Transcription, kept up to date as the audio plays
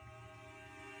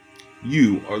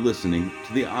You are listening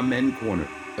to the Amen Corner,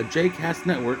 a JCast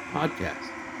Network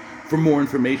podcast. For more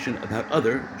information about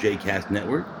other JCast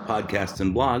Network podcasts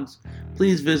and blogs,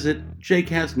 please visit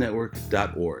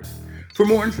jcastnetwork.org. For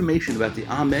more information about the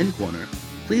Amen Corner,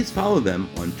 please follow them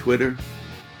on Twitter,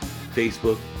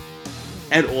 Facebook,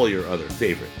 and all your other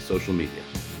favorite social media.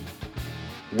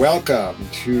 Welcome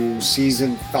to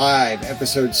Season 5,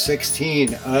 Episode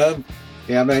 16 of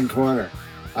the Amen Corner.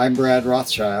 I'm Brad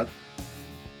Rothschild.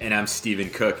 And I'm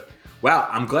Stephen Cook. Wow,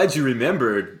 I'm glad you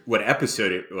remembered what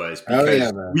episode it was,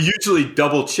 because we usually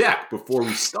double check before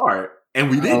we start, and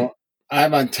we didn't.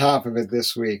 I'm on top of it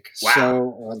this week. Wow.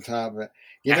 So on top of it.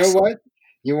 You Excellent. Know what?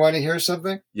 You want to hear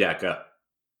something? Yeah, go.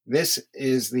 This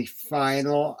is the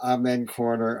final Amen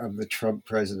Corner of the Trump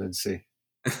presidency.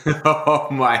 Oh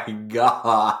my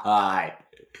God.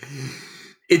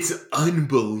 It's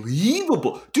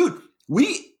unbelievable. Dude,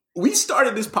 we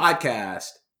started this podcast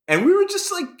and we were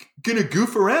just like gonna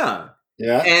goof around.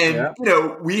 Yeah. And you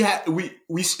know,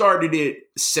 we started it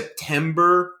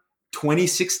September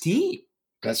 2016.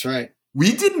 That's right.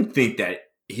 We didn't think that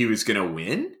he was gonna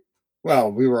win.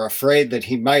 Well, we were afraid that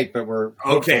he might, but we're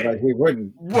hopeful that he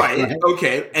wouldn't. Right.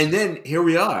 Okay. And then here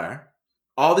we are,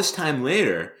 all this time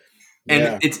later.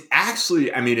 And it's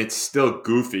actually, I mean, it's still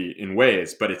goofy in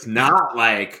ways, but it's not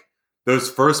like those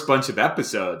first bunch of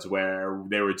episodes where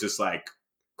they were just like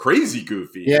crazy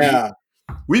goofy. Yeah.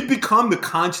 We've become the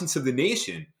conscience of the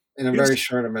nation. In a very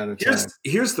short amount of time.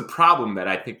 Here's the problem that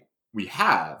I think we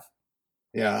have.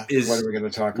 Yeah. Is what are we going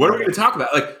to talk about? What are we going to talk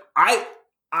about? Like,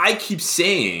 I keep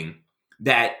saying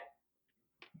that,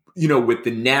 you know, with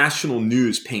the national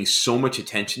news paying so much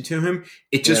attention to him,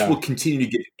 it just will continue to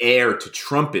give air to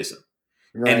Trumpism.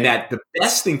 Right. And that the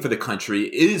best thing for the country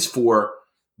is for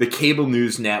the cable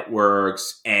news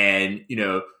networks and, you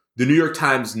know, the New York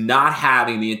Times not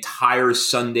having the entire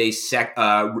Sunday,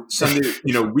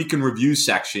 you know, Week in Review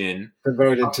section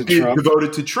devoted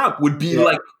to Trump would be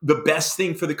like the best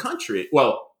thing for the country.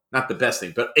 Well, not the best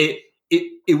thing, but it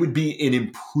would be an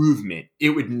improvement.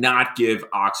 It would not give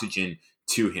oxygen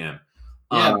to him.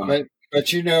 Yeah,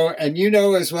 but you know, and you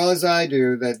know as well as I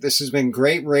do that this has been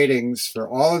great ratings for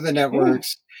all of the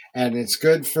networks, and it's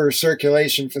good for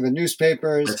circulation for the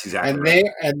newspapers. That's exactly and right.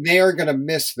 they are going to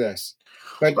miss this.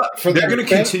 But they're going to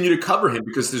continue to cover him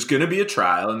because there's going to be a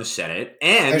trial in the Senate,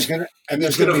 and there's going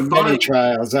to be many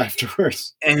trials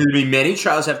afterwards. And there'll be many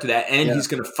trials after that, and he's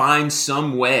going to find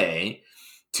some way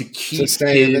to keep his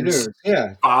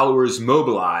followers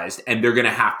mobilized, and they're going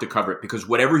to have to cover it because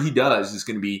whatever he does is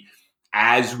going to be,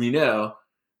 as we know,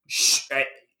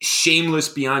 shameless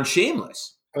beyond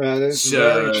shameless. That's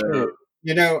very true.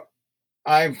 You know,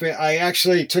 I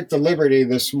actually took the liberty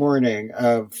this morning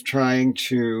of trying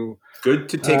to. Good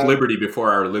to take liberty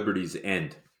before our liberties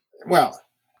end. Well,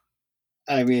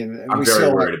 I mean, I'm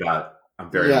very worried about.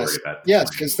 Yes,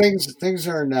 because things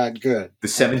are not good. The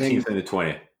 17th and the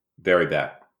 20th, very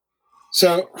bad.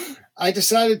 So I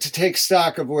decided to take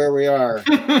stock of where we are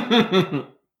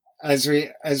as we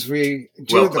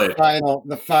do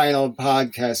the final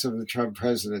podcast of the Trump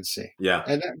presidency. Yeah,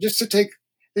 and just to take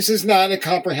this is not a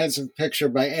comprehensive picture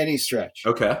by any stretch.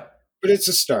 Okay, but it's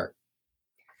a start.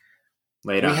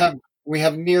 Later, we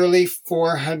have nearly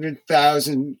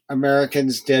 400,000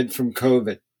 Americans dead from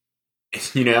COVID.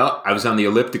 You know, I was on the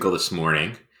elliptical this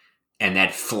morning, and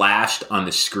that flashed on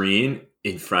the screen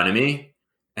in front of me.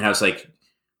 And I was like,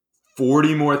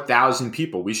 40 more thousand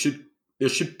people. There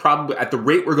should probably, at the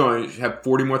rate we're going, have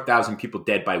 40 more thousand people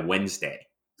dead by Wednesday.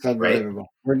 It's unbelievable.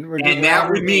 Right? And that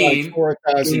would mean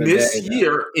in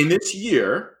this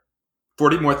year,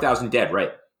 40 more thousand dead,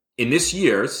 right? In this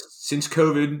year, since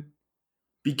COVID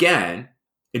began,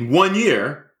 in 1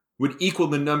 year, would equal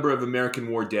the number of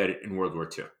American war dead in World War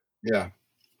II. Yeah.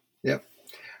 Yep.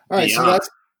 All right. So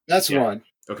that's one.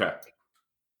 Okay.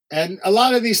 And a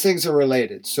lot of these things are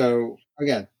related. So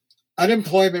again,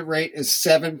 unemployment rate is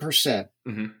 7%.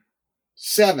 Mm-hmm.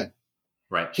 7.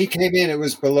 Right. He came in, it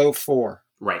was below 4.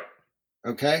 Right.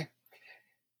 Okay.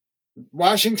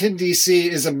 Washington, D.C.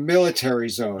 is a military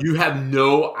zone. You have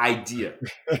no idea.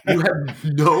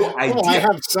 Well, I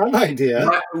have some idea.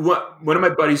 One of my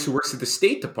buddies who works at the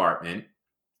State Department,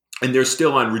 and they're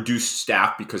still on reduced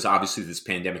staff because obviously this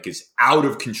pandemic is out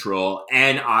of control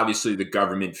and obviously the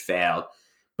government failed.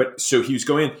 But so he was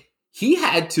going, he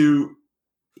had to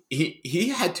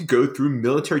go through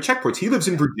military checkpoints. He lives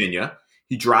in Virginia.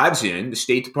 He drives in. The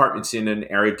State Department's in an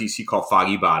area of D.C. called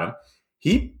Foggy Bottom.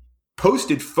 He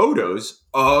posted photos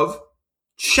of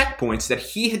checkpoints that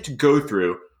he had to go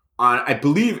through on, I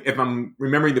believe, if I'm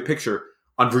remembering the picture,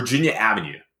 on Virginia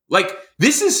Avenue. Like,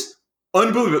 this is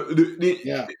unbelievable.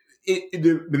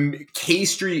 The K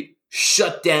Street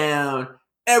shut down.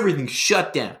 Everything's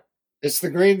shut down. It's the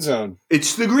green zone.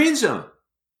 It's the green zone.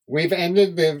 We've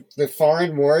ended the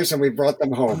foreign wars and we brought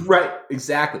them home. Right,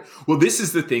 exactly. Well, this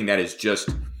is the thing that is just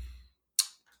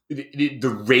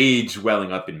the rage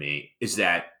welling up in me is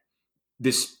that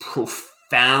this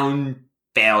profound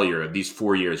failure of these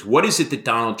 4 years. What is it that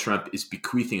Donald Trump is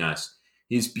bequeathing us?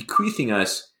 He's bequeathing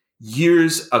us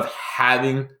years of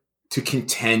having to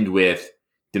contend with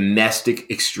domestic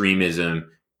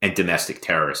extremism and domestic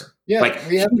terrorism. Yeah,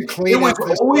 we have to clean up. It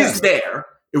was always there.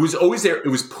 It was always there. It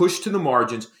was pushed to the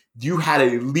margins. You had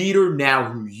a leader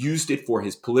now who used it for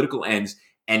his political ends,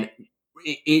 and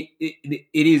it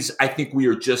is. I think we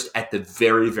are just at the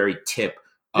very, very tip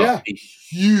of a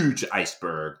huge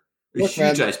iceberg.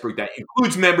 Iceberg that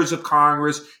includes members of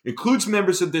Congress, includes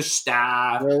members of their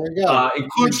staff,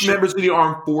 includes members of the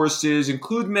armed forces,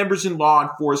 includes members in law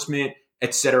enforcement,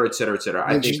 et cetera, et cetera, et cetera.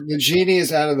 I think the genie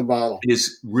is out of the bottle. It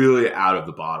is really out of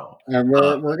the bottle. And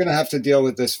we're going to have to deal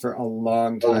with this for a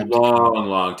long time. A long,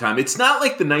 long time. It's not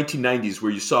like the 1990s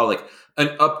where you saw like an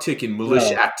uptick in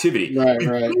militia activity.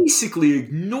 We basically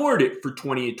ignored it for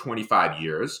 20 to 25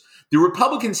 years. The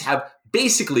Republicans have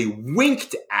basically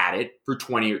winked at it for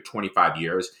 20 or 25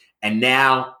 years. And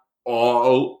now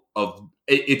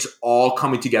it's all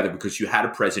coming together because you had a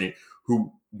president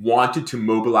who wanted to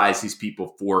mobilize these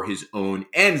people for his own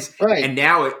ends. Right. And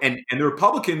now, and the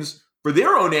Republicans, for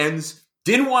their own ends,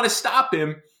 didn't want to stop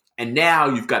him. And now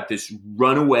you've got this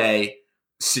runaway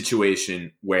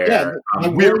situation where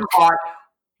we're caught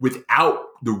without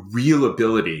the real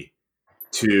ability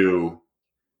to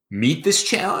meet this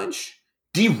challenge,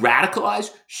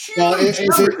 de-radicalize huge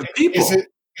numbers of people.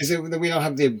 Is it that we don't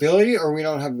have the ability or we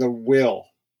don't have the will?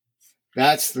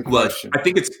 That's the question. I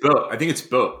think it's both. I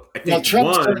think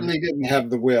Trump certainly didn't have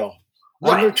the will.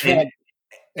 Right. Under Trump,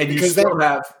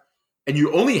 and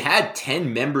you only had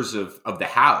 10 members of the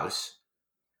House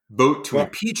vote to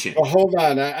impeach him. Well, hold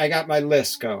on. I got my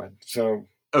list going. So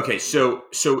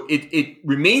it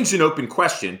remains an open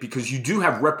question because you do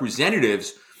have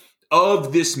representatives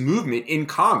of this movement in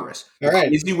Congress. All right.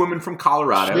 Crazy woman from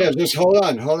Colorado. Yeah, just hold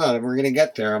on. We're going to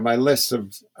get there on my list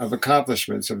of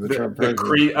accomplishments of the Trump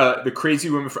president. The crazy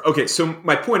woman from... Okay, so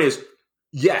my point is,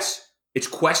 yes, it's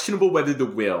questionable whether the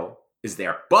will is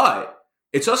there, but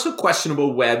it's also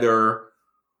questionable whether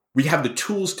we have the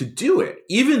tools to do it,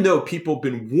 even though people have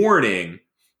been warning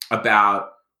about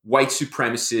white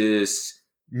supremacists,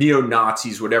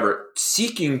 neo-Nazis, whatever,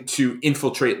 seeking to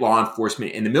infiltrate law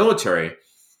enforcement and the military.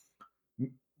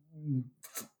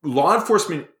 Law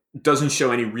enforcement doesn't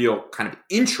show any real kind of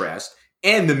interest,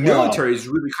 and the military has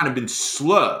really kind of been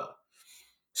slow.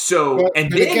 So,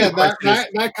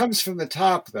 that comes from the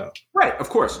top, though. Right, of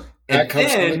course. That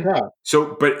comes from the top.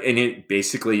 So, and it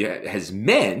basically has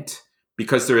meant,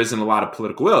 because there isn't a lot of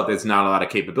political will, there's not a lot of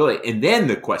capability. And then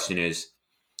the question is,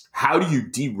 how do you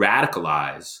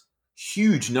de-radicalize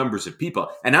huge numbers of people?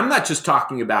 And I'm not just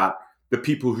talking about the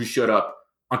people who showed up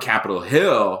on Capitol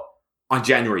Hill on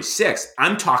January 6th.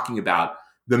 I'm talking about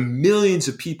the millions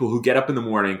of people who get up in the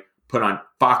morning, put on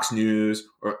Fox News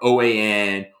or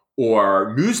OAN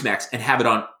or Newsmax and have it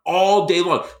on all day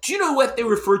long. Do you know what they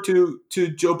refer to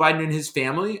Joe Biden and his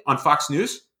family on Fox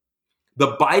News?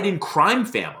 The Biden crime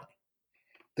family.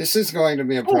 This is going to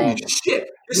be a problem. Holy shit.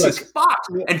 This is Fox.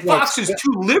 And Fox is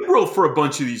too liberal for a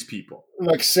bunch of these people.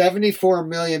 Look, 74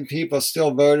 million people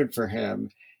still voted for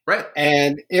him. Right.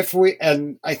 And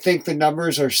I think the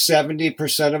numbers are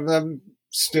 70% of them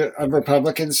of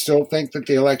Republicans still think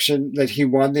that he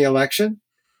won the election.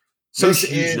 Some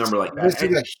huge number like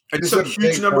that. And some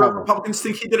huge number of Republicans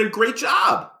think he did a great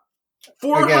job.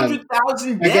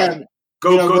 400,000 dead.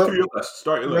 Go through your list.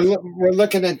 Start your list. We're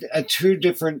looking at two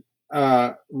different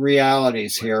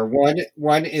realities here.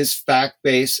 One is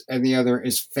fact-based and the other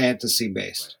is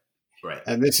fantasy-based. Right.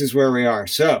 And this is where we are.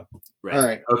 So, right. All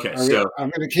right. Okay. I'm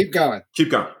going to keep going.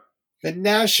 Keep going. The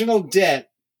national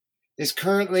debt is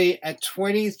currently at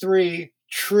 $23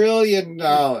 trillion.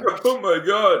 Oh my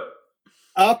God.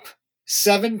 Up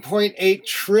 $7.8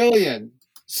 trillion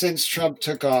since Trump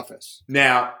took office.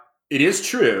 Now, it is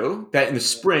true that in the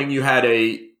spring you had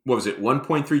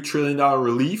 $1.3 trillion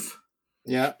relief?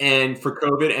 Yeah. And for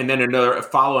COVID, and then a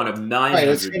follow-on of 900 right,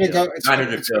 it's going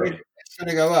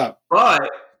to go up. But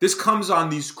this comes on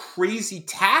these crazy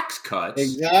tax cuts.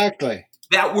 Exactly.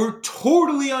 That were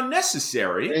totally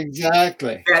unnecessary.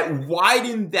 Exactly. That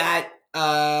widened that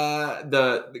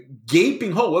the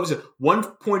gaping hole. What was it?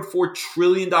 $1.4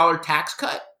 trillion tax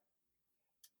cut?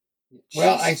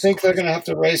 Well, I think they're going to have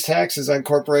to raise taxes on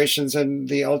corporations and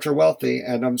the ultra wealthy.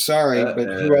 And I'm sorry, but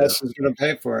who else is going to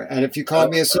pay for it? And if you call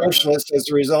me a socialist as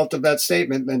a result of that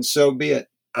statement, then so be it.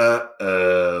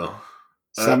 Somebody's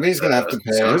going to have to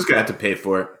pay. Someone's going to have to pay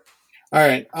for it. All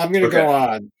right. I'm going to go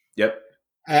on. Yep.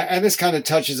 And this kind of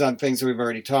touches on things that we've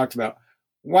already talked about.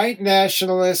 White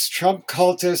nationalists, Trump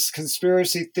cultists,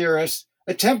 conspiracy theorists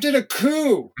attempted a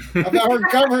coup of our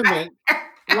government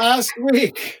last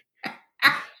week.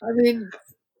 I mean,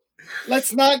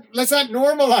 let's not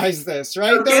normalize this,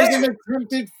 right? Okay. There's an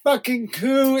attempted fucking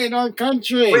coup in our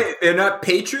country. Wait, they're not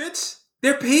patriots?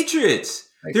 They're patriots.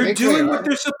 They're doing what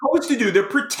they're supposed to do. They're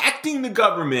protecting the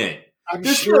government.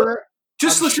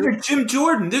 Listen to Jim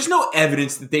Jordan. There's no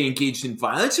evidence that they engaged in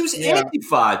violence. It was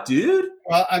Antifa, dude.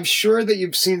 Well, I'm sure that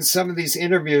you've seen some of these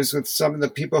interviews with some of the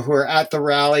people who are at the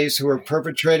rallies who are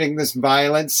perpetrating this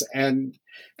violence, and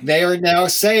they are now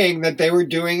saying that they were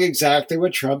doing exactly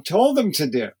what Trump told them to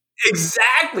do.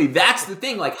 Exactly. That's the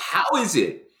thing. Like, how is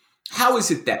it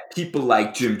that people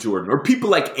like Jim Jordan or people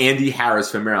like Andy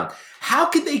Harris from Maryland, how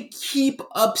could they keep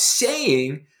up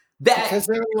saying that? Because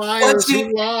they're liars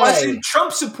who lie. Wasn't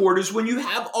Trump supporters when you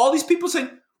have all these people saying,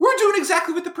 we're doing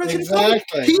exactly what the president told.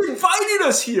 He invited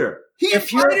us here.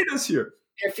 If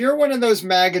you're one of those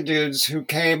MAGA dudes who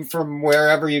came from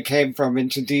wherever you came from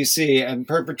into D.C. and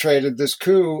perpetrated this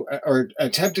coup or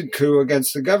attempted coup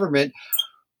against the government,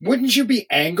 wouldn't you be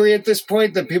angry at this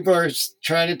point that people are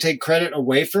trying to take credit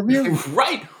away from you?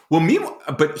 Right. Well,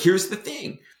 but here's the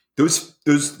thing: those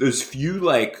few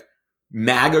like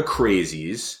MAGA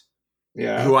crazies,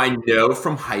 who I know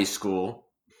from high school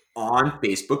on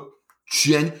Facebook,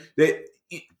 they've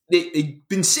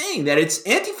been saying that it's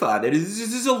Antifa, that this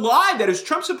is a lie, that it's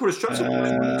Trump supporters. Trump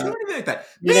supporters wouldn't do anything like that.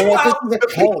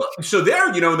 So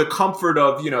they're in the comfort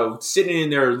of sitting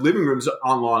in their living rooms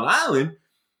on Long Island.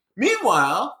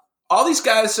 Meanwhile, all these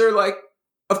guys are like,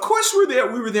 of course we're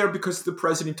there. We were there because the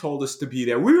president told us to be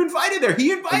there. We were invited there.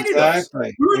 He invited us.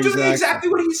 We were doing exactly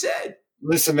what he said.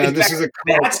 Listen, man,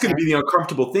 that's going to be the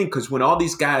uncomfortable thing, because when all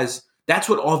these guys, that's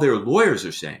what all their lawyers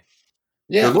are saying.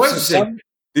 Yeah, their lawyers are saying,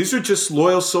 these are just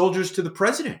loyal soldiers to the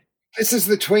president. This is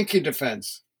the Twinkie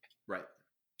defense. Right.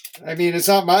 I mean, it's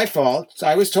not my fault.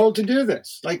 I was told to do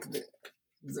this. Like,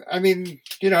 I mean,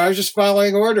 I was just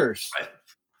following orders. Right.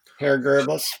 Herr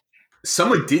Goebbels.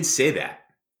 Someone did say that.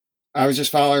 I was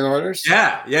just following orders?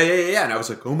 Yeah. And I was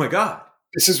like, oh my God.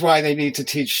 This is why they need to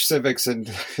teach civics in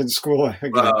school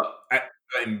again.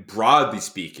 And broadly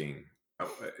speaking,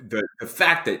 the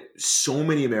fact that so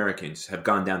many Americans have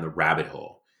gone down the rabbit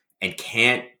hole and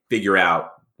can't figure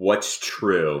out what's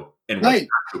true and what's not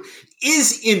true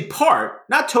is in part,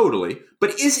 not totally,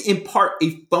 but is in part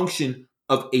a function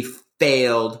of a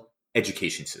failed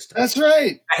education system. That's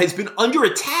right. That has been under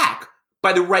attack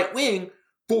by the right wing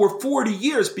for 40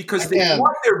 years because they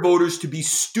want their voters to be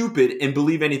stupid and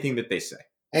believe anything that they say.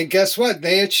 And guess what?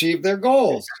 They achieved their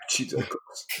goals.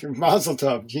 Mazel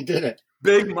tov. You did it.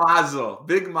 Big mazel.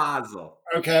 Big mazel.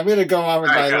 Okay, I'm going to go on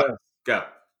with my list. Go.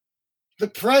 The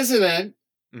president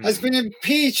has been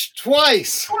impeached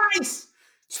twice.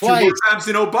 Two more times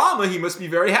than Obama. He must be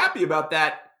very happy about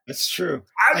that. That's true.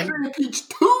 I've been impeached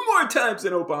 2 more times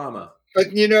than Obama. But,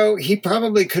 he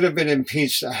probably could have been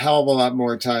impeached a hell of a lot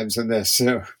more times than this.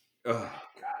 So. Oh,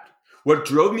 God. What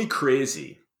drove me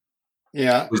crazy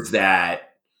was that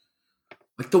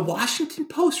the Washington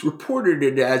Post reported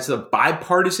it as a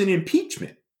bipartisan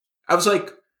impeachment. I was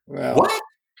like, what?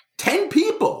 10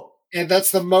 people. And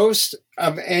that's the most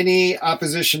of any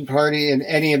opposition party in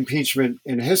any impeachment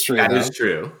in history. That is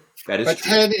true. But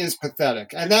 10 is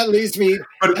pathetic. And that leads me...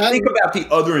 But think about the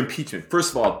other impeachment.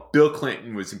 First of all, Bill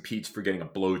Clinton was impeached for getting a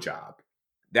blowjob.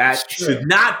 That should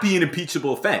not be an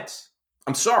impeachable offense.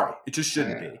 I'm sorry. It just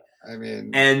shouldn't be. I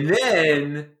mean... And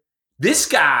then this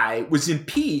guy was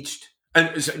impeached.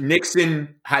 And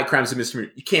Nixon, high crimes and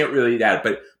misdemeanors. You can't really do that.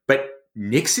 But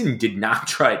Nixon did not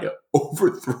try to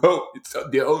overthrow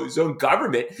his own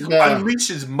government, unleash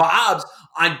his mobs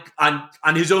on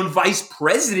his own vice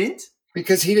president.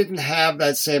 Because he didn't have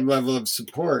that same level of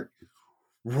support.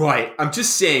 Right. I'm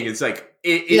just saying, it's like...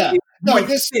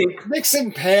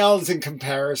 Nixon pales in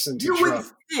comparison to Trump.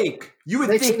 You would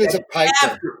Nixon think is a piper.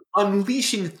 After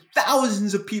unleashing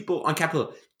thousands of people on Capitol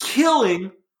Hill,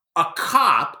 killing a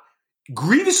cop,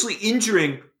 grievously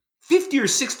injuring 50 or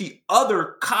 60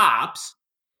 other cops,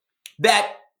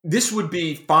 that this would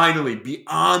be finally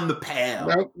beyond the pale.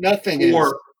 No, nothing is.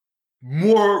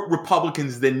 More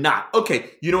Republicans than not. Okay,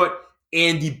 you know what?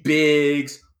 Andy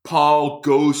Biggs, Paul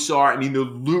Gosar,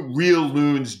 the real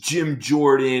loons, Jim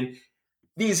Jordan,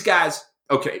 these guys.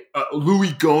 Okay,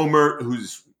 Louis Gohmert,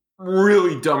 who's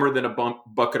really dumber than a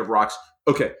bucket of rocks.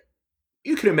 Okay,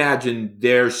 you can imagine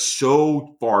they're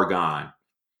so far gone.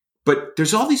 But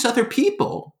there's all these other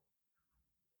people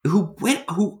who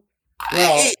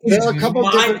Well, there are a couple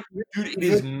different. Dude, it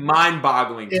is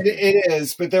mind-boggling. It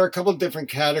is, but there are a couple different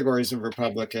categories of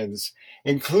Republicans,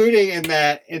 including in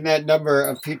that number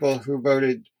of people who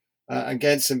voted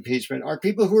against impeachment are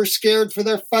people who are scared for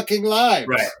their fucking lives.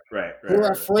 Right. Who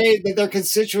are afraid that their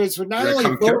constituents would not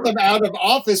only vote them out of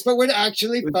office, but would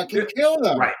actually fucking kill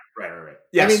them. Right.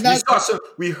 Yes, I mean,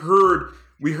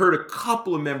 we heard a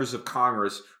couple of members of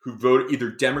Congress who voted, either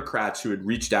Democrats who had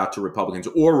reached out to Republicans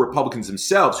or Republicans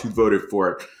themselves who voted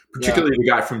for it, particularly the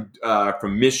guy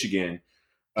from Michigan,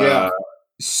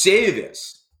 say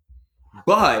this.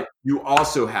 But you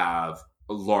also have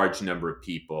a large number of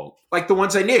people, like the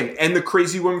ones I named, and the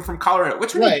crazy woman from Colorado.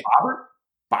 What's her name?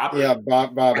 Bobbert? Yeah,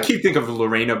 Bobbert. I keep thinking of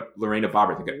Lorena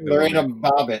Bobbert. Lorena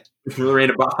Bobbitt.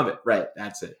 Lorena Bobbitt. Right,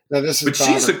 that's it. No, this is but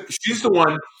she's the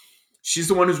one. She's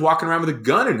the one who's walking around with a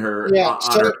gun in her. Yeah.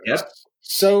 On her hip.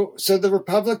 So the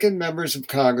Republican members of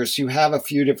Congress, you have a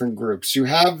few different groups. You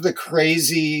have the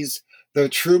crazies, the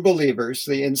true believers,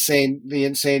 the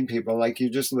insane people, like you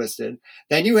just listed.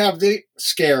 Then you have the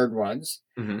scared ones,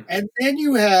 and then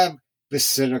you have the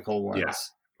cynical ones. Yeah.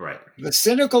 Right. The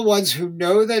cynical ones who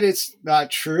know that it's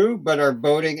not true, but are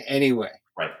voting anyway.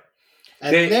 Right.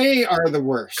 And they are the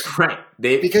worst. Right.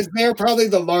 Because they're probably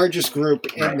the largest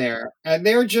group in there. And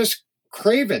they're just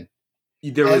craven.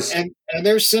 And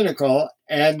they're cynical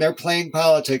and they're playing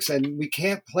politics. And we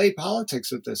can't play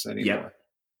politics with this anymore. Yeah.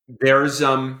 There's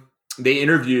they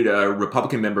interviewed a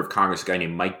Republican member of Congress, a guy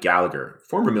named Mike Gallagher,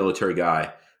 former military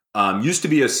guy, used to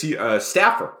be a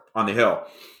staffer on the Hill.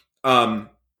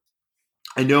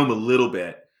 I know him a little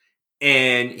bit,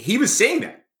 and he was saying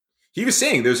that. He was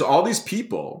saying there's all these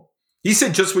people. He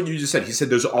said just what you just said. He said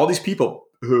there's all these people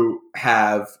who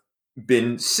have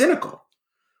been cynical.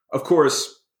 Of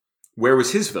course, where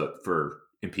was his vote for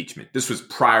impeachment? This was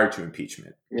prior to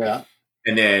impeachment. Yeah.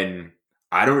 And then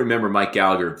I don't remember Mike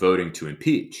Gallagher voting to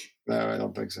impeach. No, I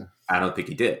don't think so. I don't think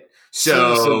he did.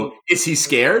 So is he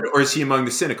scared or is he among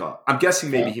the cynical? I'm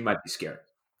guessing maybe he might be scared.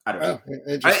 I don't know.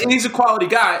 And he's a quality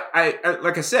guy, I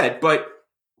like I said, but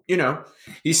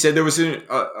he said there was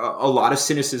a lot of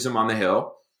cynicism on the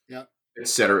Hill, et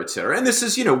cetera, et cetera. And this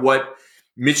is, what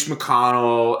Mitch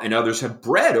McConnell and others have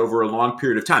bred over a long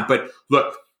period of time. But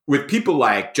look, with people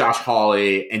like Josh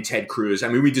Hawley and Ted Cruz, I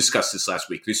mean, we discussed this last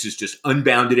week. This is just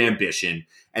unbounded ambition.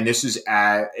 And this is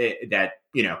that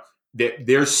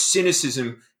their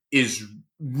cynicism is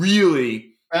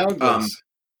really boundless.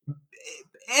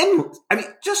 And I mean,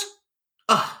 just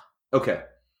okay.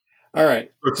 All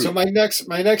right. So my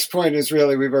next point is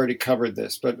really, we've already covered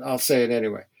this, but I'll say it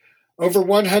anyway. Over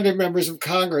 100 members of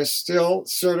Congress still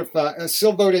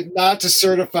voted not to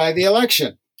certify the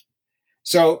election.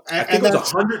 So I think it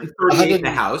was 138 in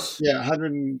the House. Yeah,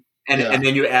 100. And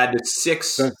then you add the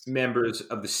 6 members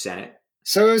of the Senate.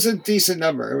 So it was a decent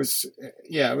number. It was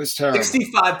terrible.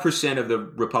 65% of the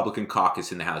Republican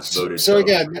caucus in the House voted. So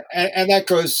again, and that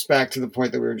goes back to the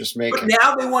point that we were just making. But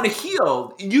now they want to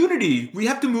heal unity. We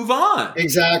have to move on.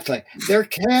 Exactly. There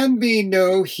can be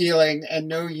no healing and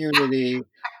no unity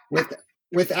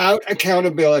without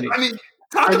accountability. I mean,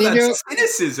 talk about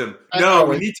cynicism. No,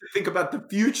 we need to think about the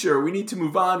future. We need to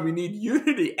move on. We need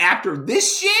unity after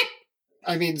this shit.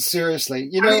 I mean,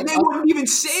 seriously, they wouldn't even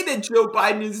say that Joe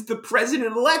Biden is the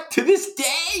president-elect to this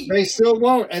day. They still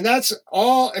won't. And that's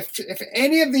all. If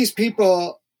any of these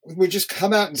people would just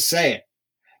come out and say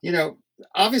it,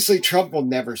 obviously Trump will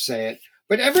never say it,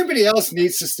 but everybody else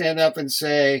needs to stand up and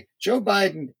say, Joe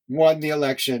Biden won the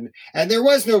election and there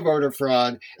was no voter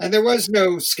fraud and there was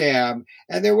no scam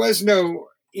and there was no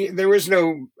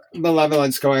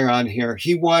malevolence going on here.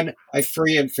 He won a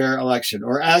free and fair election,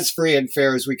 or as free and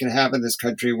fair as we can have in this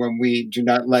country when we do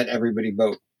not let everybody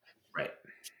vote.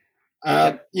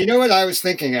 Right. You know what I was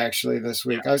thinking actually this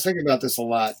week? I was thinking about this a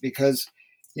lot because,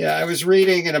 I was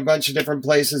reading in a bunch of different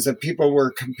places that people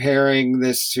were comparing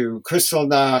this to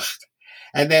Kristallnacht.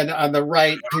 And then on the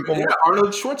right,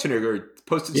 Arnold Schwarzenegger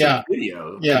posted some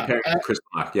video comparing to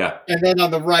Kristallnacht. Yeah. And then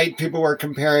on the right, people were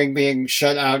comparing being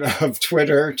shut out of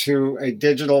Twitter to a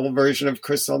digital version of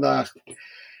Kristallnacht.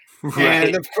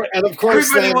 Right. And of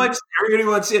course, everybody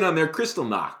wants in on their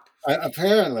Kristallnacht.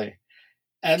 Apparently.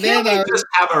 And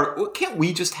can't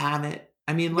we just have it?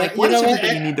 I mean, why does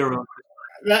everybody need their own?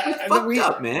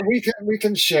 Up, man. We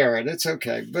can share it. It's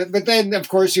okay. But then, of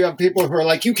course, you have people who are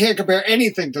like, you can't compare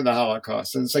anything to the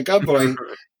Holocaust. And it's like, oh, boy,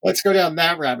 let's go down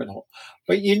that rabbit hole.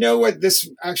 But you know what this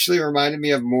actually reminded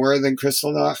me of more than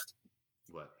Kristallnacht?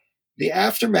 What? The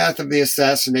aftermath of the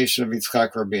assassination of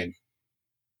Yitzhak Rabin.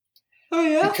 Oh,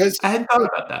 yeah? Because I hadn't thought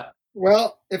about that.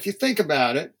 Well, if you think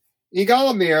about it, Yigal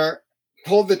Amir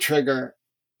pulled the trigger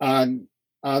on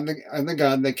on the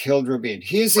gun that killed Rabin.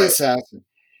 He is the assassin.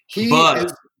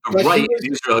 But the right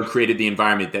in Israel created the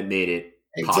environment that made it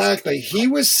exactly possible. He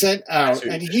was sent out,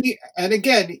 and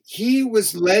again he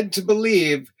was led to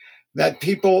believe that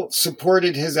people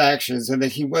supported his actions and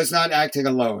that he was not acting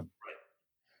alone.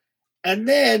 And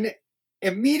then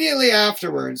immediately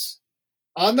afterwards,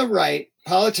 on the right,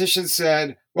 politicians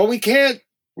said, well, we can't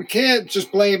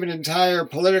just blame an entire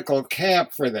political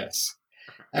camp for this.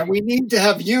 And we need to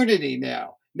have unity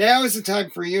now. Now is the time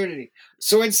for unity.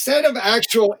 So instead of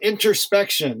actual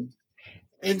introspection,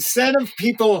 instead of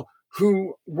people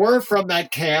who were from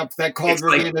that camp that called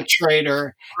Rabin a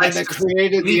traitor and that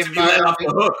created the environment off the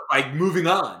hook by moving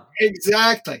on.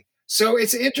 Exactly. So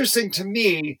it's interesting to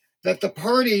me that the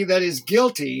party that is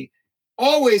guilty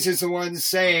always is the one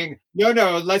saying,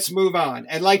 no, let's move on.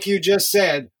 And like you just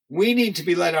said, we need to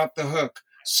be let off the hook.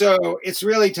 So it's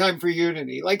really time for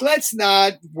unity. Like, let's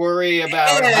not worry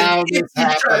about how this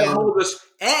happened.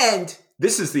 And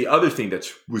this is the other thing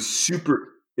that was super,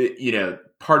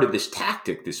 part of this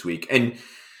tactic this week. And,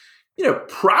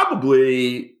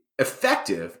 probably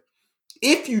effective.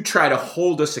 If you try to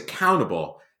hold us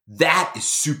accountable, that is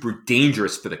super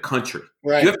dangerous for the country.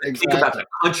 Right, you have to think about the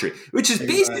country, which is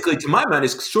basically, to my mind,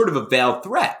 is sort of a veiled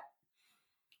threat.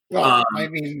 Well,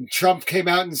 Trump came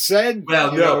out and said, in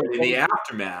the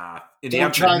aftermath,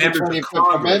 members of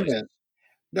Congress.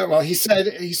 No, well, he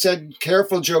said,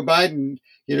 careful, Joe Biden,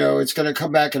 it's going to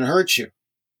come back and hurt you.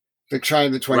 They're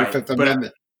trying the 25th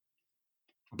Amendment.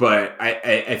 But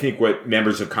I think what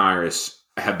members of Congress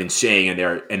have been saying, and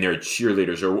their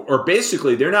cheerleaders, or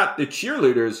basically they're not the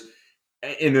cheerleaders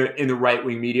in the right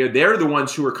wing media. They're the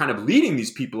ones who are kind of leading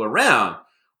these people around,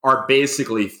 are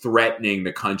basically threatening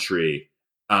the country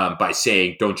by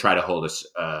saying, "Don't try to hold us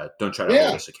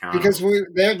accountable." Because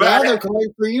they're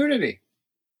calling for unity.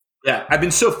 Yeah, I've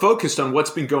been so focused on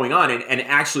what's been going on, and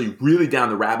actually really down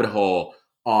the rabbit hole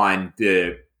on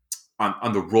the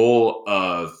role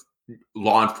of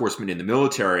law enforcement in the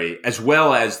military, as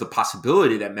well as the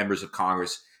possibility that members of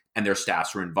Congress and their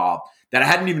staffs were involved, that I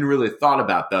hadn't even really thought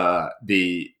about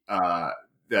the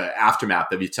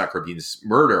aftermath of Yitzhak Rabin's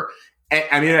murder.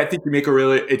 And, I think you make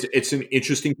it's an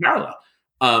interesting parallel.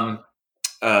 But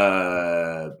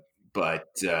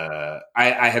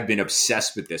I have been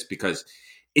obsessed with this because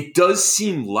it does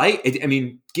seem like,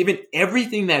 given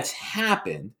everything that's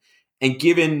happened, and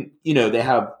given, they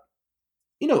have,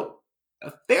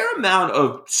 a fair amount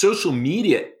of social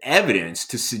media evidence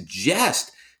to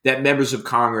suggest that members of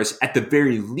Congress, at the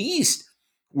very least,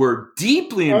 were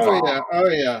deeply involved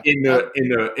in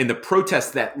the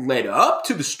protests that led up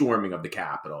to the storming of the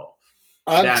Capitol.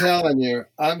 I'm telling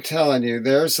you,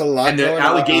 there's a lot. And the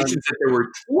allegations that there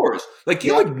were tours,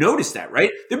 you would notice that, right?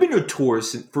 There've been no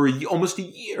tours for almost a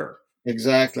year.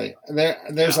 Exactly.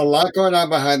 There's a lot going on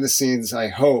behind the scenes. I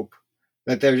hope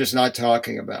that they're just not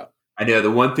talking about. I know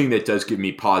the one thing that does give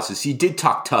me pause is he did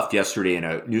talk tough yesterday in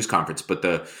a news conference, but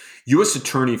the U.S.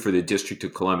 Attorney for the District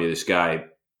of Columbia, this guy,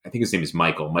 I think his name is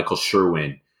Michael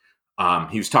Sherwin,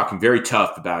 he was talking very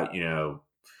tough about,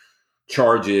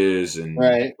 charges and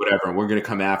whatever, and we're going to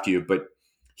come after you. But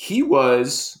he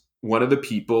was one of the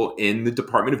people in the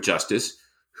Department of Justice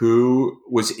who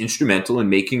was instrumental in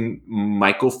making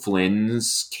Michael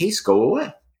Flynn's case go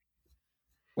away.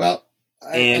 Well,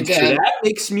 and again, so that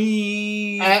makes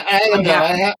me. I don't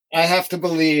know. I have to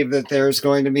believe that there's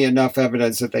going to be enough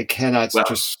evidence that they cannot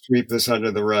just sweep this under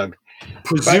the rug.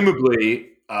 Presumably,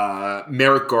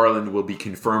 Merrick Garland will be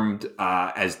confirmed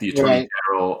as the Attorney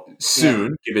General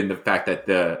soon, given the fact that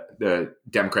the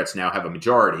Democrats now have a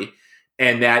majority,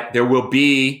 and that there will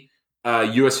be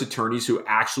U.S. attorneys who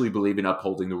actually believe in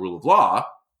upholding the rule of law,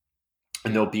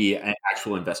 and there'll be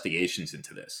actual investigations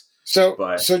into this. So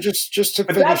just to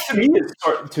finish,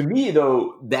 to me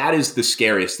though, that is the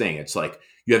scariest thing. It's like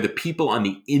you have the people on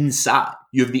the inside,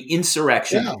 you have the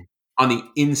insurrection on the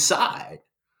inside,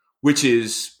 which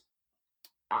is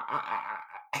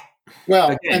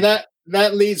again, and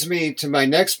that leads me to my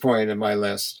next point in my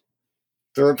list.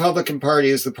 The Republican Party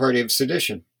is the party of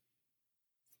sedition.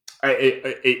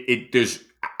 There's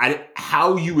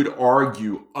how you would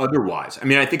argue otherwise.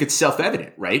 I think it's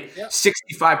self-evident, right?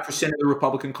 65% of the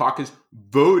Republican caucus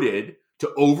voted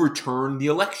to overturn the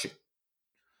election.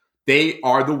 They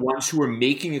are the ones who are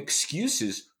making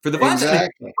excuses for the violence.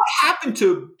 Exactly.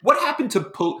 What happened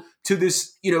to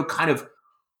this, kind of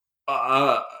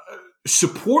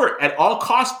support at all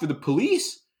costs for the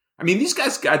police? These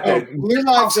guys got blue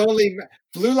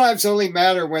lives only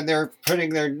matter when they're putting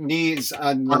their knees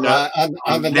on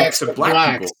the necks of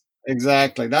black people.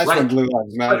 Exactly. That's when blue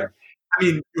lives matter.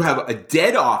 You have a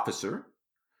dead officer.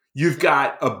 You've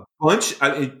got a bunch.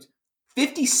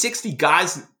 50, 60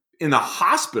 guys in the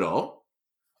hospital.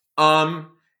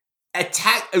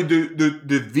 Attack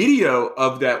the video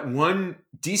of that one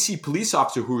DC police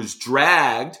officer who was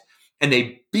dragged and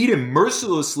they beat him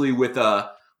mercilessly with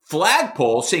a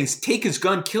flagpole, saying take his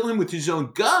gun, kill him with his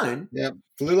own gun. Yep.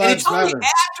 Blue Lives Matter. Only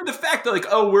after the fact they're like,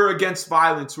 oh, we're against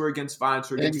violence,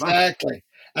 Exactly.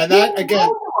 And that again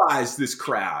mobilized this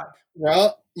crowd.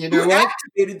 Well, you know what?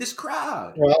 Activated this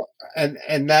crowd. Well,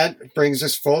 and that brings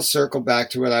us full circle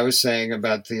back to what I was saying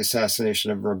about the assassination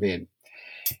of Rabin.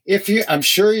 I'm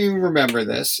sure you remember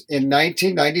this. In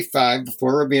 1995,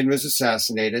 before Rabin was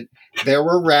assassinated, there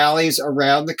were rallies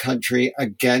around the country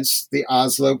against the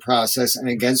Oslo process and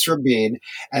against Rabin.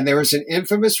 And there was an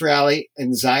infamous rally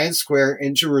in Zion Square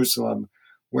in Jerusalem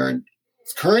where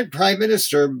current Prime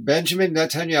Minister Benjamin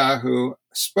Netanyahu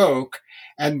spoke.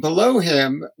 And below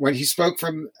him, when he spoke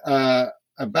from a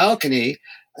balcony,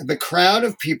 the crowd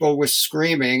of people was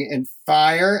screaming, in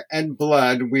fire and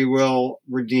blood, we will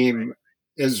redeem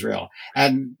Israel.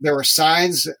 And there were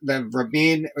signs that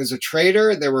Rabin was a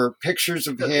traitor. There were pictures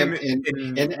of him in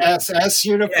SS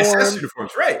uniforms. SS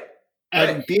uniforms, right.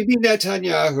 And Bibi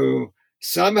Netanyahu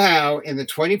somehow in the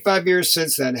 25 years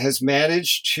since then has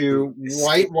managed to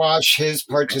whitewash his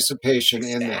participation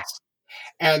in this.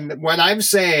 And what I'm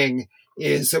saying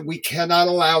is that we cannot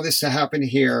allow this to happen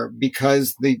here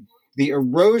because the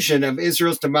erosion of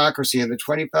Israel's democracy in the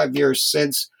 25 years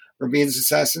since Rabin's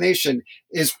assassination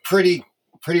is pretty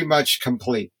much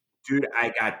complete. Dude,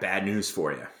 I got bad news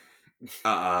for you.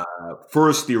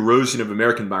 First, the erosion of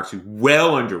American democracy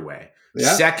well underway.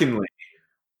 Yeah. Secondly,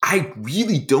 I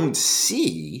really don't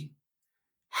see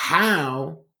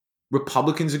how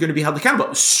Republicans are going to be held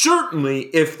accountable. Certainly,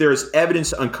 if there's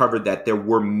evidence uncovered that there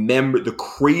were the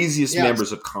craziest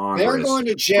members of Congress. They're going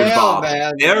to jail,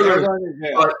 man. They're going to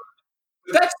jail.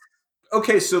 That's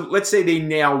okay. So let's say they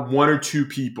nail one or two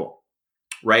people,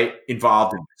 right,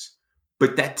 involved in this.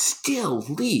 But that still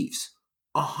leaves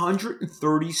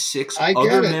 136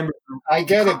 other members. I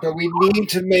get it, but we need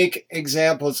to make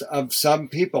examples of some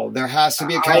people. There has to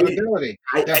be accountability.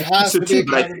 There has to be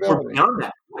accountability.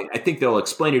 I think they'll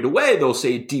explain it away. They'll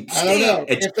say deep state. I don't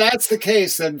know. If that's the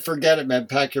case, then forget it, man.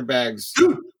 Pack your bags.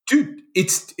 Dude,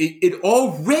 it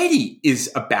already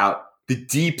is about the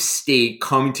deep state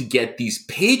coming to get these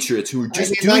patriots who are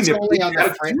just doing it. Only on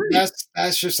the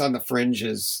that's just on the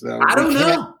fringes, though. I don't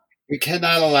know. We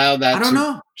cannot allow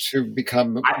that to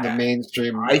become the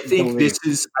mainstream. I think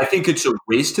it's a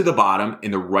race to the bottom in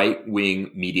the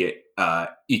right-wing media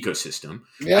ecosystem.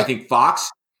 Yeah. I think Fox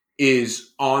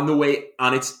is on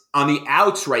the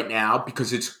outs right now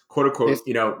because it's quote unquote,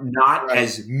 not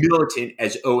as militant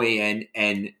as OAN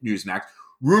and Newsmax.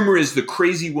 Rumor is the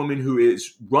crazy woman who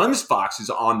runs Fox is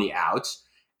on the outs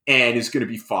and is going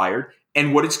to be fired.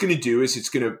 And what it's going to do is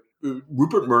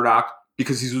Rupert Murdoch,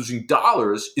 because he's losing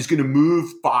dollars, is going to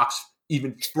move Fox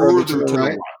even further to the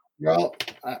right. Well,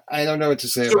 I don't know what to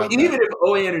say about that. So even if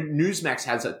OAN and Newsmax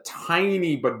has a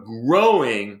tiny but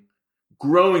growing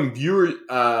viewers,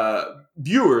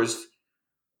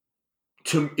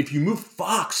 if you move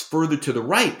Fox further to the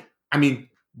right, I mean,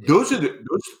 that's the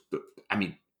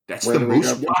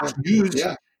most watched news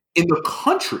in the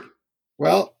country.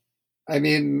 Well, I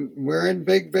mean, we're in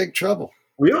big, big trouble.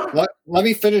 We are. Let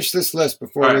me finish this list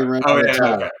before we run out of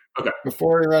time. Okay.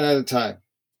 Before we run out of time.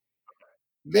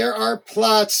 There are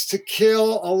plots to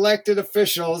kill elected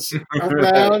officials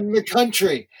around the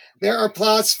country. There are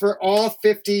plots for all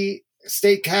 50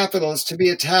 state capitals to be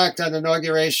attacked on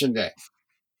Inauguration Day.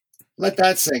 Let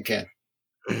that sink in.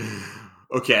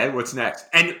 Okay, what's next?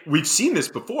 And we've seen this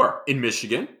before in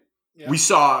Michigan. Yeah. We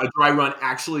saw a dry run.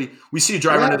 We see a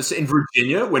dry run of this in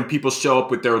Virginia when people show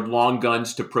up with their long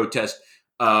guns to protest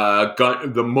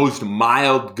the most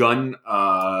mild gun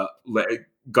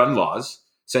laws,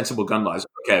 sensible gun laws.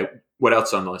 Okay, what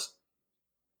else on the list?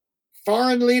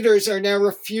 Foreign leaders are now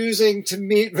refusing to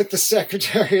meet with the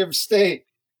Secretary of State.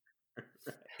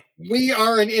 We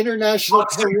are an international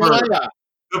pariah.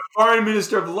 The foreign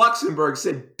minister of Luxembourg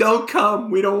said, "Don't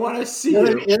come. We don't want to see you."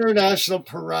 An international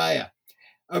pariah.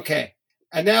 Okay,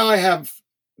 and now I have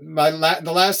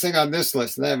the last thing on this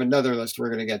list, and I have another list we're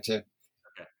going to get to.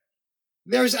 Okay.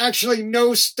 There's actually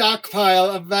no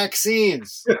stockpile of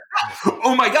vaccines.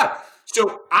 Oh my God!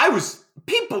 So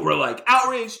people were like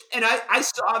outraged, and I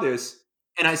saw this,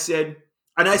 and I said,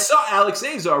 and I saw Alex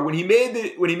Azar when he made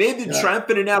the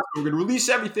triumphant announcement, we're going to release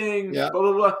everything, blah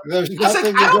blah blah. I was like, I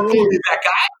don't believe that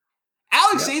guy.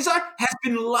 Alex Azar has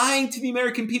been lying to the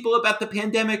American people about the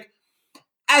pandemic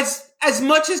as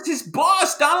much as his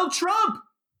boss, Donald Trump.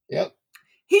 Yep.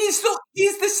 He's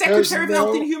the Secretary of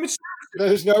Health and Human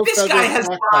Services. This guy has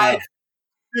lied.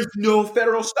 There's no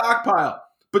federal stockpile.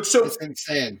 But so It's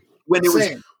insane. when it was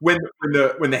Insane.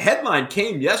 when the headline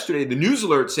came yesterday, the news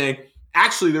alert saying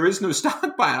actually there is no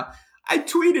stockpile, I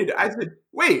tweeted, I said,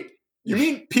 wait, you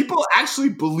mean people actually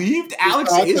believed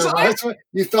Alex Azar?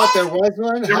 You thought there was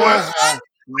one? There was one?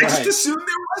 I just Right. assumed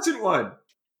there wasn't one.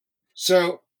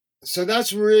 So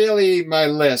that's really my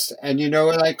list. And you know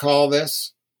what I call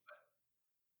this?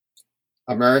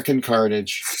 American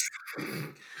Carnage.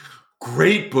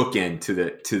 Great bookend to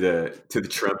the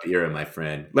Trump era, my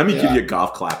friend. Let me give you a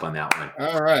golf clap on that one.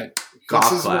 All right.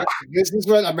 Golf clap. This is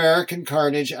what American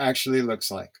Carnage actually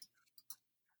looks like.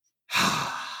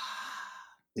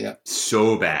 Yeah.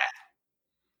 So bad.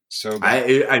 So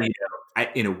bad. I mean,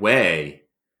 in a way,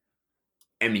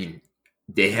 I mean,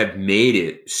 they have made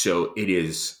it so it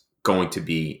is going to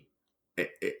be.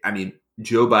 I mean,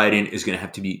 Joe Biden is going to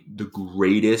have to be the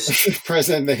greatest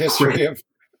president in the history of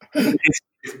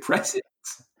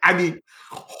presidents. I mean,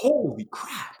 holy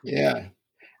crap! Yeah.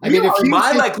 I mean, if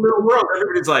my little world,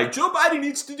 everybody's like, Joe Biden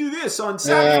needs to do this on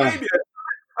Saudi Arabia.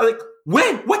 I'm like,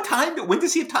 when? What time? When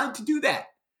does he have time to do that?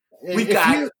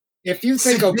 If you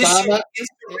think Obama,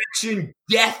 insurrection,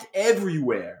 death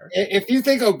everywhere. If you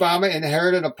think Obama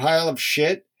inherited a pile of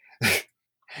shit,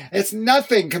 it's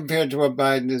nothing compared to what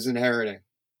Biden is inheriting.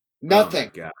 Nothing.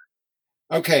 Oh my God.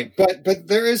 Okay, but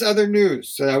there is other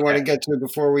news that I want to get to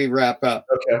before we wrap up.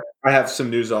 Okay, I have some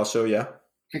news also. Yeah,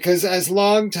 because as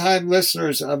longtime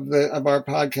listeners of our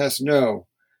podcast know,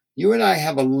 you and I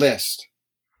have a list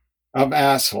of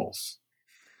assholes.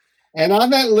 And on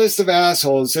that list of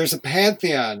assholes, there's a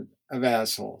pantheon of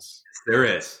assholes.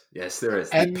 Yes, there is.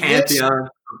 And the pantheon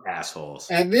of assholes.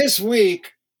 And this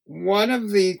week, one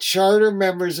of the charter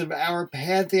members of our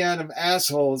pantheon of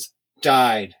assholes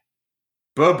died.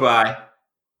 Bye-bye.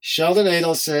 Sheldon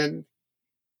Adelson.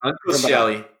 Uncle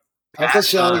Shelley. Uncle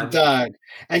Shelley died.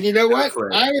 And you know what?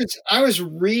 I was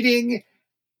reading,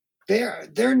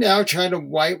 they're now trying to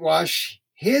whitewash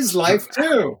his life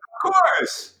too. Of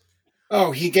course.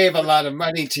 Oh, he gave a lot of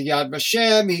money to Yad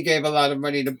Vashem. He gave a lot of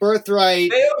money to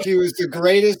Birthright. He was the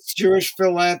greatest Jewish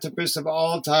philanthropist of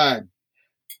all time.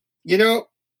 You know,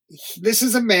 this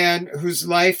is a man whose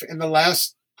life in the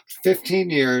last 15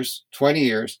 years, 20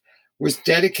 years, was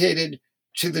dedicated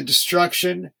to the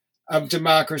destruction of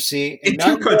democracy in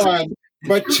not one,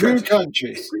 but two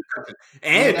countries.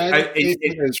 And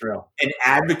Israel. An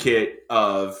advocate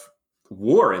of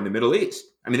war in the Middle East.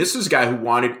 I mean, this is a guy who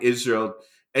wanted Israel,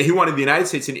 and he wanted the United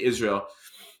States and Israel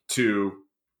to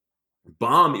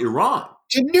bomb Iran.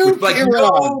 To nuke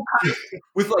Iran.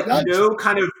 No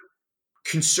kind of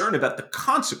concern about the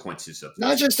consequences of this.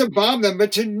 Not just to bomb them,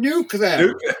 but to nuke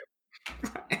them.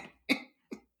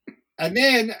 And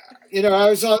then, you know, I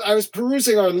was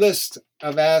perusing our list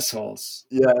of assholes.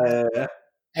 Yeah.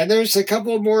 And there's a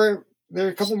couple more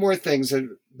things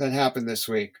that happened this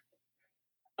week.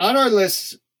 On our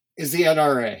list is the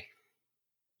NRA.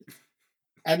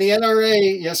 And the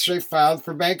NRA yesterday filed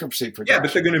for bankruptcy protection. Yeah,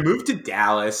 but they're going to move to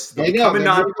Dallas. They'll become a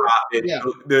nonprofit. Yeah.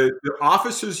 The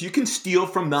officers, you can steal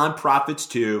from nonprofits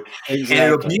too. Exactly.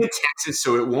 And it'll be in Texas,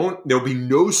 so there'll be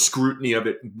no scrutiny of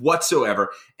it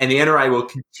whatsoever. And the NRA will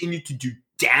continue to do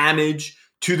damage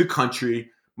to the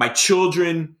country. My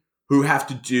children who have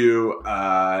to do,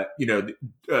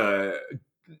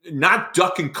 not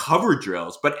duck and cover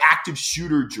drills, but active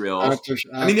shooter drills.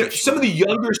 Some of the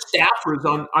younger staffers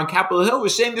on Capitol Hill were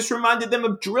saying this reminded them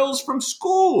of drills from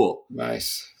school.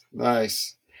 Nice.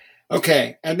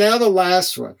 Okay, and now the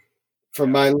last one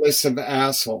from my list of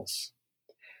assholes.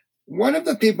 One of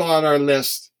the people on our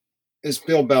list is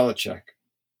Bill Belichick.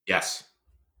 Yes.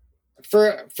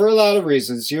 For a lot of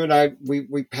reasons. You and I,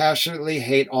 we passionately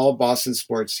hate all Boston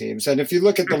sports teams. And if you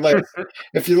look at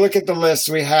the list,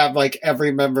 we have like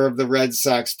every member of the Red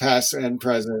Sox, past and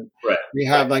present. Right. We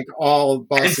have like all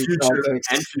Boston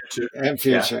Celtics and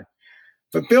future. Yeah.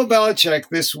 But Bill Belichick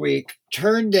this week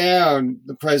turned down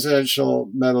the Presidential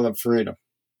Medal of Freedom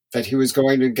that he was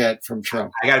going to get from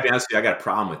Trump. I got to be honest with you, I got a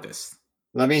problem with this.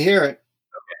 Let me hear it.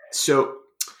 Okay. So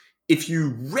if you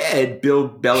read Bill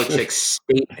Belichick's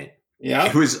statement,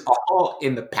 it was all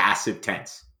in the passive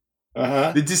tense.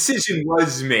 Uh-huh. The decision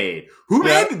was made. Who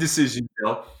made the decision,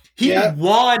 Bill? He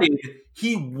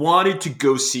wanted to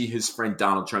go see his friend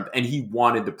Donald Trump, and he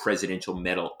wanted the Presidential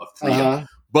Medal of Freedom. Uh-huh.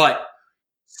 But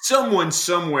someone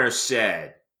somewhere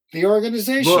said, the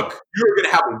organization, look, you're going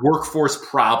to have a workforce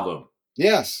problem.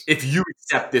 Yes. If you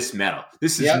accept this medal.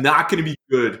 This is not going to be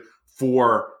good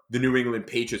for the New England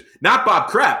Patriots. Not Bob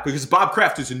Kraft, because Bob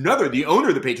Kraft is the owner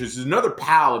of the Patriots, is another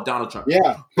pal of Donald Trump.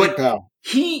 Yeah, but pal.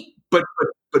 But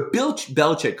Bill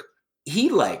Belichick, he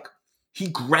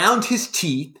ground his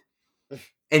teeth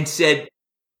and said,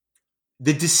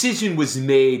 the decision was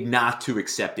made not to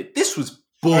accept it. This was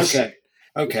bullshit.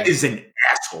 Okay. Is an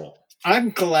asshole. I'm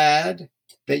glad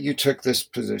that you took this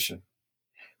position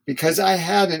because I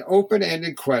had an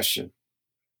open-ended question.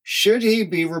 Should he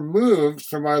be removed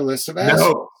from our list of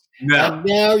assholes? No. And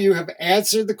now you have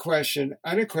answered the question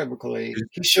unequivocally.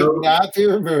 He should not be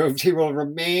removed. He will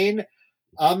remain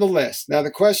on the list. Now,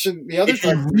 the question, the other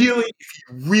question. If he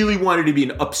really wanted to be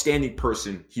an upstanding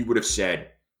person, he would have said,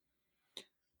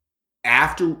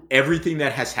 after everything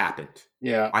that has happened,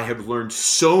 I have learned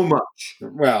so much.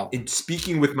 Well, in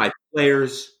speaking with my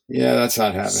players. Yeah, that's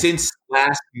not happening. Since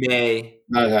last May.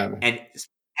 Not happening. And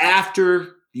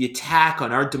after the attack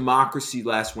on our democracy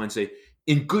last Wednesday,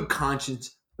 in good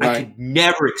conscience, I could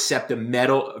never accept a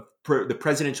medal, the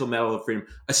Presidential Medal of Freedom,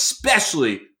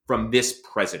 especially from this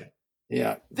president.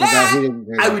 Yeah. That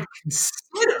I would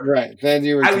consider. Right. Then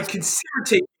you would I would consider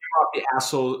taking him off the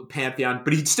asshole pantheon,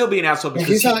 but he'd still be an asshole because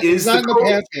he's not in the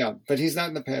pantheon. But he's not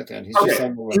in the pantheon. He's just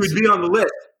on the list. He would be on the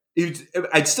list.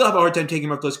 I'd still have a hard time taking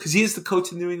him off the list because he is the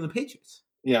coach of the New England Patriots.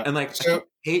 Yeah. And I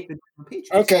hate the New England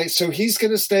Patriots. Okay, so he's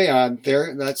going to stay on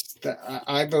there.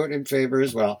 I vote in favor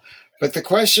as well. But the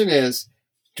question is,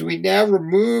 do we now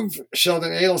remove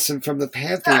Sheldon Adelson from the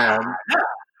pantheon?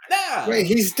 No. Wait,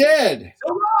 he's dead.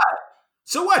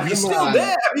 So what? He's still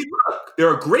dead. I mean, look, there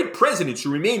are great presidents who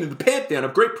remain in the pantheon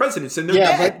of great presidents, and they're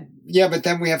dead. But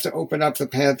then we have to open up the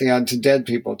pantheon to dead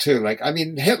people too. Like, I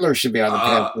mean, Hitler should be on the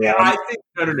pantheon. I think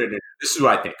no. This is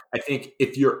what I think. I think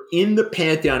if you're in the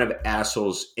pantheon of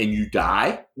assholes and you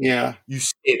die, you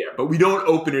stay there. But we don't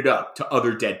open it up to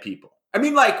other dead people. I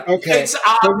mean, it's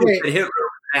obvious that Hitler was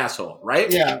an asshole, right?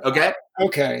 Yeah.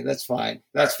 Okay, that's fine.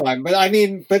 That's fine. But I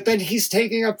mean, then he's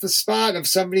taking up the spot of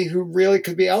somebody who really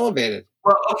could be elevated.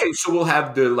 Well, okay, so we'll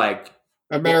have the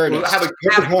emeritus. We'll have a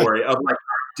category of our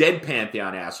dead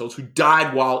pantheon assholes who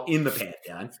died while in the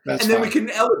pantheon, then we can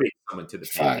elevate someone to the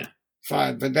pantheon.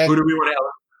 Fine, but then who do we want to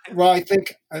elevate? Well, I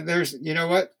think there's. You know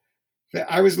what?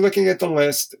 I was looking at the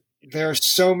list. There are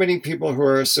so many people who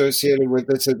are associated with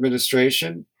this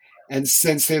administration, and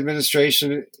since the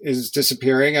administration is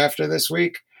disappearing after this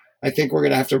week, I think we're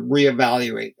going to have to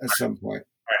reevaluate at some point.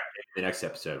 All right, the next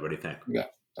episode. What do you think? Yeah.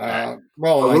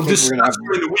 We'll discuss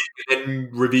during the week and then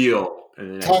reveal.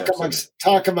 Talk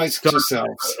amongst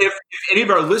yourselves. If any of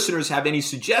our listeners have any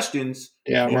suggestions,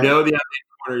 know the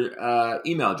Corner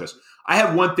email address. I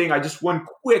have one thing.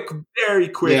 Very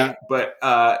quick, but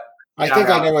I think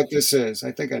I know what this is.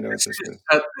 A big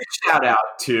shout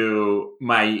out to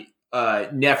my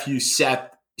nephew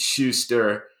Seth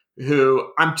Schuster,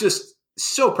 who I'm just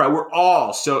so proud. We're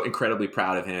all so incredibly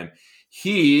proud of him.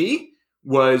 He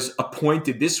was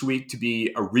appointed this week to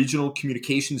be a regional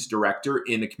communications director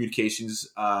in the communications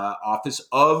office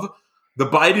of the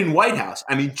Biden White House.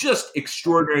 I mean, just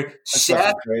extraordinary.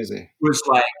 Seth was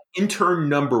intern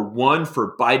number 1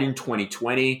 for Biden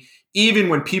 2020. Even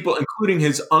when people, including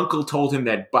his uncle, told him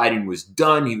that Biden was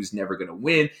done, he was never going to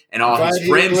win, and all his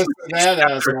friends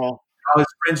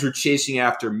were chasing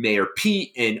after Mayor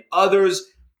Pete and others,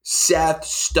 Seth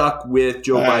stuck with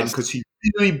Joe Biden because he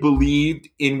really believed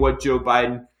in what Joe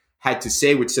Biden had to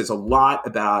say, which says a lot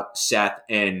about Seth.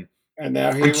 And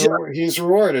now he's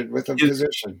rewarded with a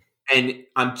position. And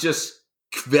I'm just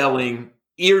quelling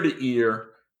ear to ear.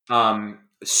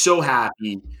 So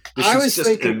happy. This is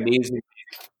just an amazing.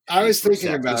 I was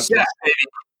thinking about this. Seth, baby,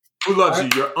 who loves you?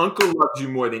 Your uncle loves you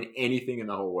more than anything in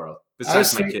the whole world,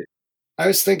 besides my kid. I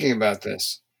was thinking about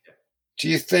this. Do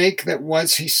you think that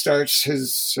once he starts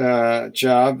his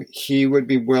job, he would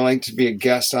be willing to be a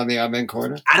guest on the Amen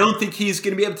Corner? I don't think he's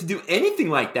going to be able to do anything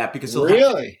like that because he'll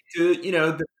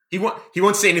he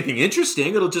won't say anything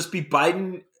interesting. It'll just be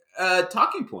Biden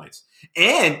talking points.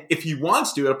 And if he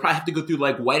wants to, it'll probably have to go through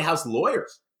White House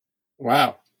lawyers.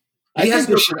 Wow. Seth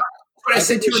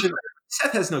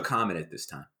has no comment at this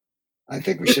time. I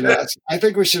think we should ask. I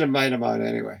think we should invite him on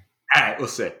anyway. All right, we'll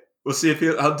see. We'll see if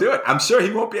he'll do it. I'm sure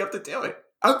he won't be able to do it.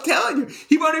 I'm telling you,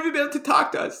 he won't even be able to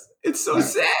talk to us. It's so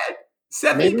sad.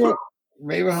 Seth, maybe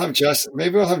we'll have Justin.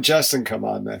 Maybe we'll have Justin come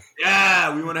on then.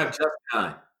 Yeah, we want to have Justin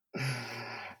on.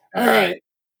 All right.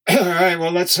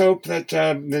 Well, let's hope that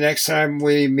the next time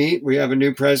we meet, we have a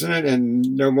new president and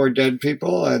no more dead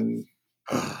people. And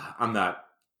I'm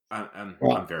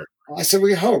very. I said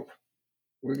we hope.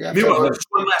 Meanwhile, just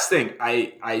one last thing.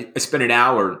 I spent an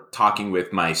hour talking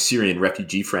with my Syrian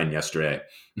refugee friend yesterday,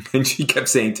 and she kept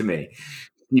saying to me,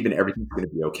 "Stephen, everything's going to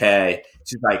be okay."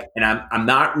 She's like, and I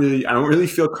don't really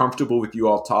feel comfortable with you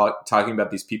all talking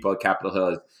about these people at Capitol Hill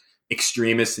as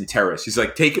extremists and terrorists. She's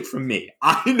like, take it from me.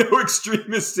 I know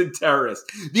extremists and terrorists.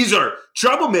 These are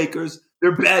troublemakers,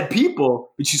 they're bad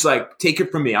people. But she's like, take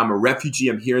it from me. I'm a refugee.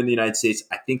 I'm here in the United States.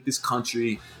 I think this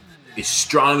country is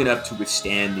strong enough to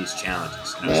withstand these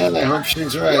challenges. Man, I hope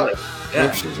she's right. Really? I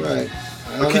hope she's right.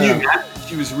 But can you imagine if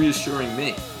she was reassuring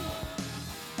me?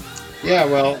 Yeah,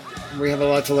 well, we have a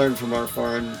lot to learn from our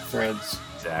foreign friends.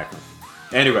 Exactly.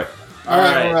 Anyway. All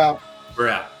right, we're out. We're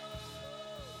out.